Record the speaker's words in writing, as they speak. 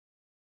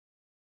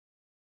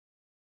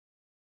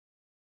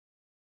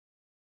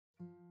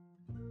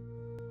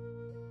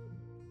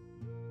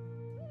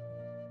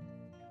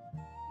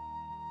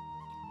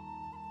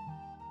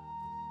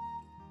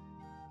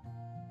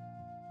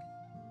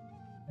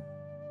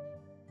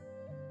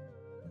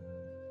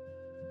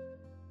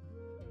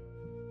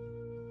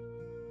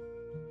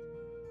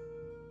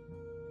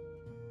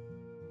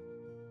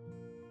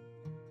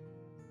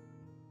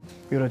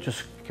We would have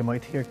just come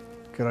out here,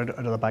 got out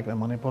of the back of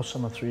the minibus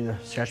and went through the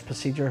search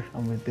procedure,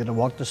 and they'd have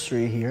walked us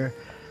through here.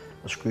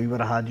 The screw would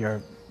have had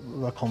your,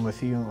 would come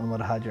with you and would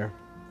have had your,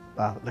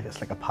 like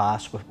it's like a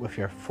pass with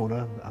your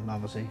photo and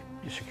obviously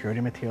your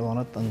security material on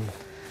it, and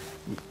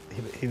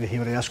he would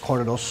have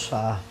escorted us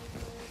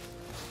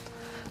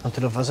onto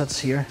the visits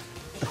here,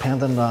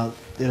 depending,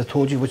 they'd have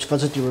told you which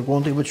visit you were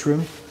going to, which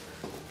room.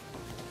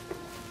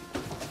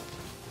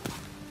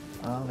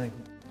 Like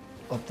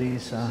up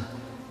these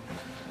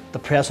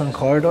depressing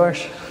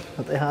corridors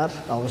that they had.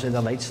 Obviously the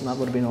lights and that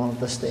would have been on at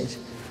this stage.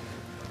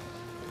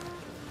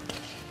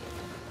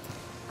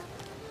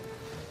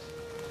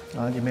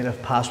 You may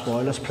have passed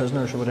royalist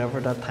prisoners or whatever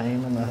at that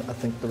time, and I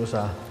think there was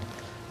an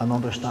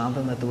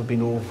understanding that there would be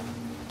no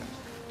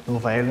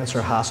violence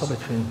or hassle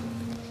between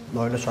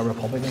loyalists or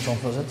republicans on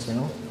visits, you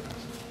know.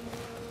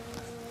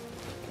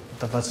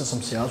 The visits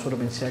themselves would have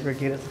been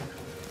segregated.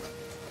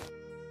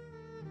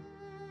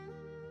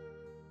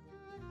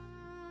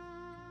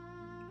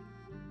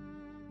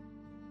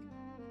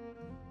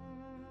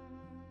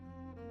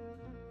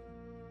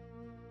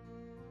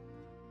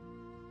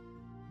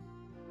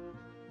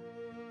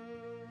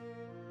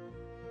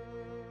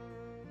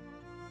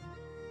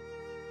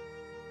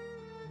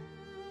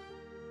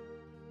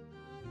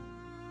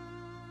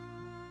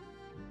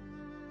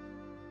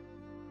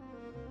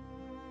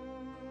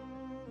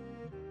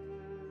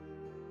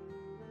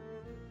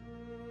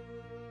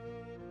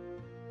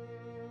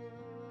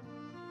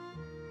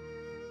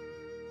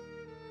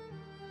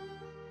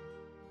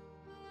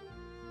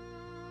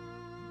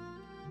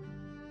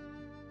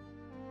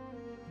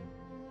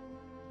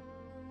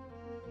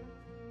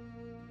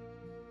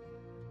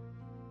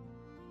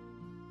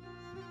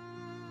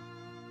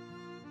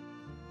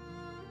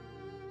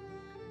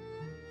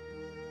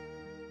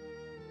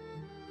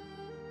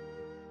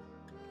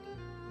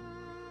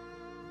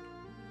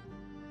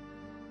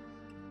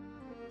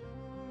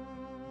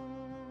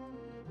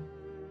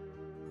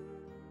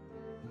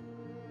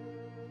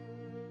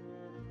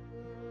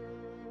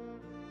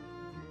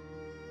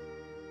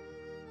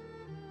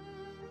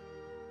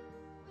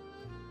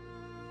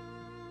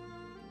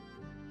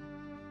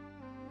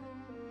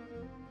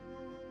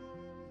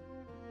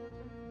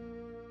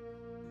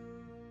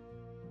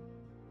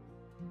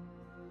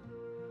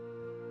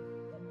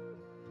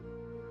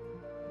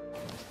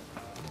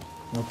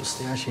 Up the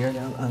stairs here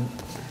then, and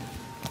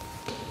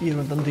you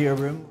went into your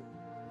room.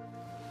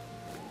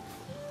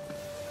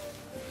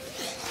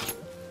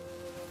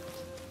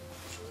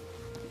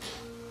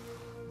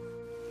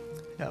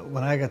 Yeah,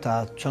 when I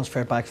got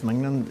transferred back from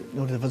England,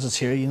 you know, the visits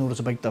here, you notice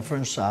a big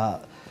difference.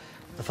 The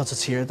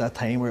visits here at that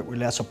time were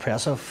less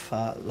oppressive.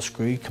 The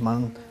screw came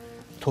in,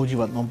 told you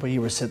what number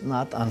you were sitting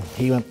at, and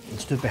he went and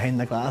stood behind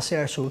the glass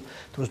there, so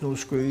there was no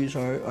screws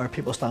or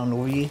people standing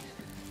over you. You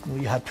know,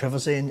 you had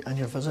privacy in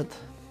your visit.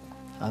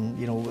 And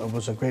you know, it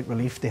was a great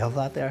relief to have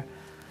that there.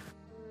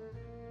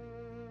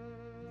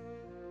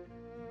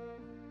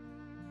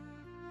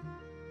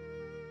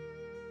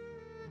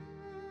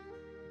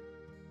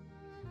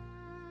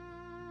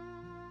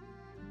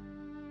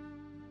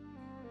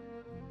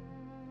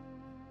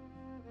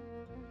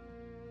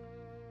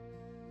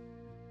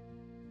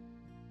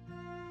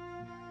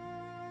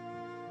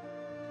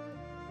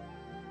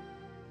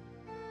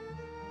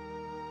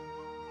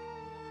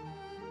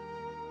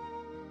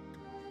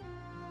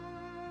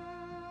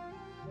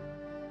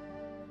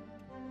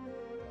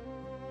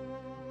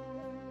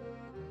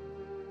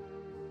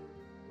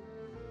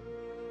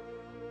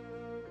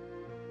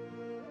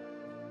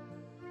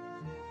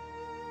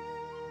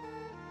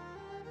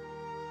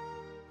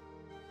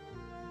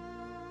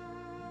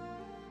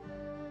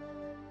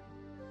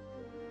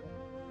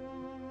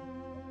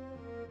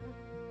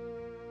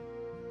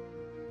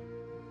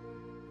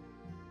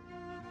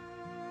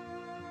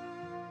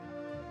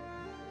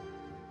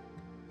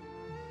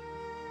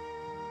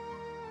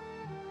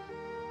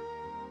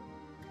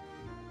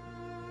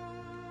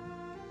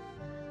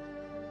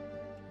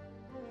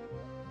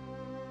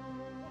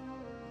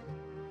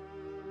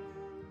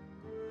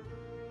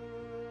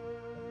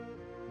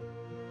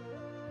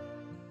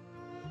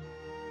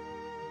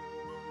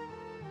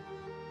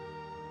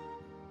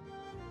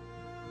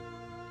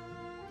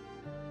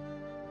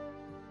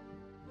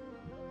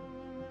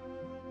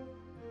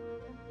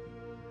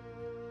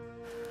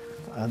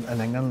 And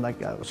in England,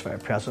 like, it was very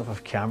oppressive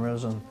with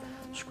cameras and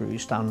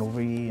screws standing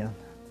over you, and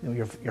you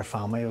know, your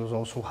family was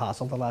also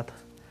hassled a lot.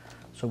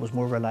 So it was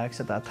more relaxed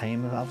at that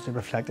time. It obviously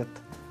reflected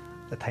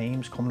the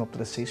times coming up to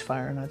the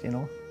ceasefire and that, you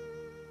know.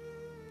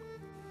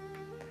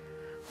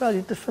 Well,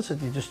 the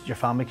visit, your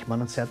family came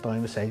in and sat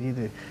down beside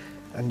you,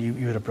 and you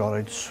would have brought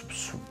out,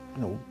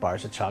 you know,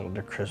 bars of chocolate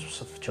or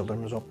crisps if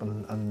children was up,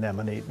 and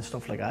lemonade and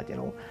stuff like that, you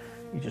know.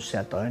 You just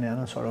sat down then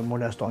and sort of more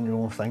or less done your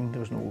own thing. There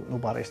was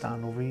nobody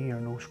standing over you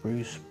or no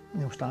screws, you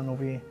know, standing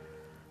over you.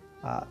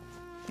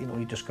 You know,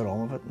 you just got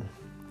on with it and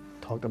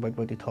talked about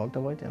what you talked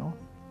about, you know.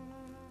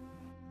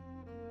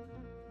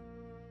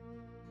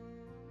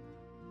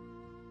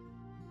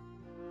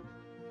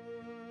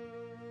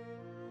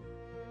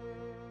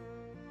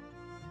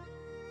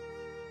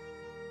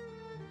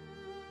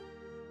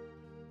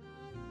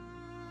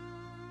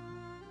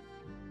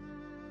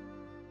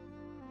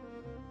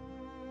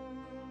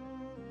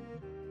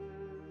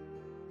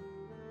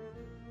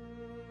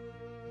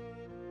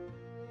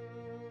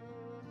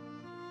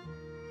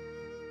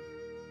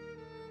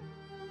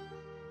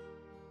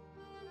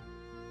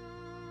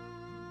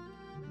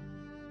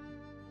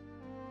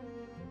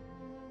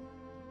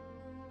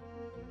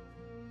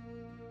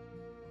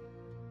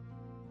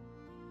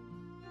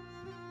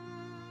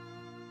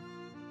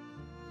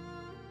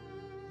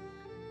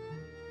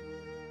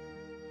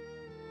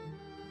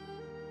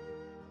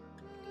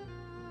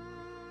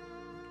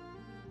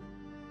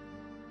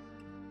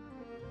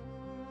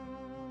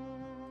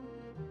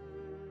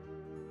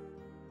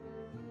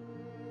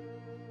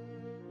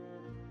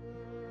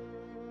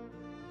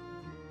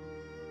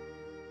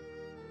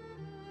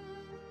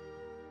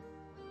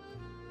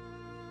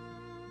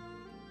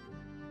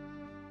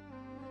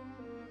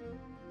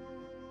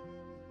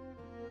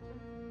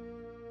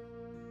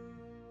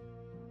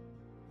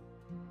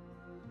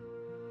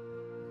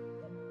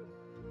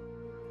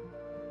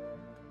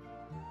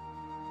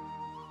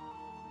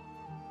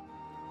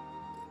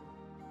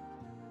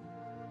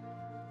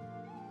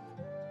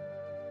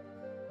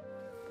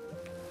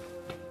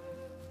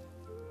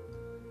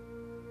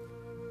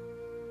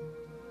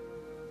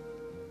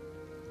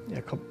 Yeah,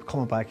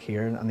 coming back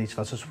here and these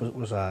visits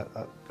was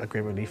a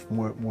great relief,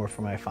 more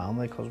for my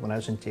family, because when I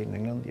was in jail in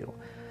England, you know,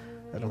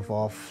 it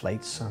involved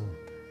flights and,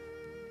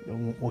 you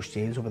know, most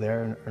jails over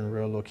there are in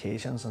rural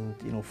locations, and,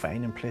 you know,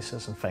 finding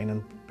places and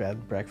finding bed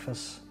and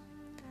breakfast,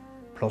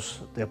 plus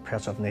the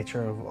oppressive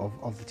nature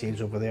of the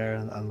jails over there,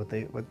 and what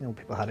you know,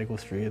 people had to go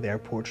through the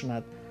airports and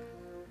that.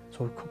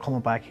 So coming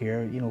back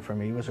here, you know, for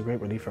me was a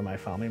great relief for my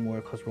family,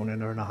 more because we're only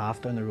an hour and a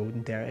half down the road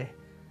in Derry,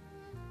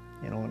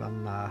 you know,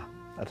 and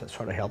that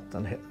sort of helped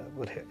and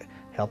would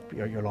help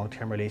your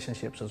long-term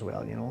relationships as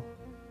well, you know.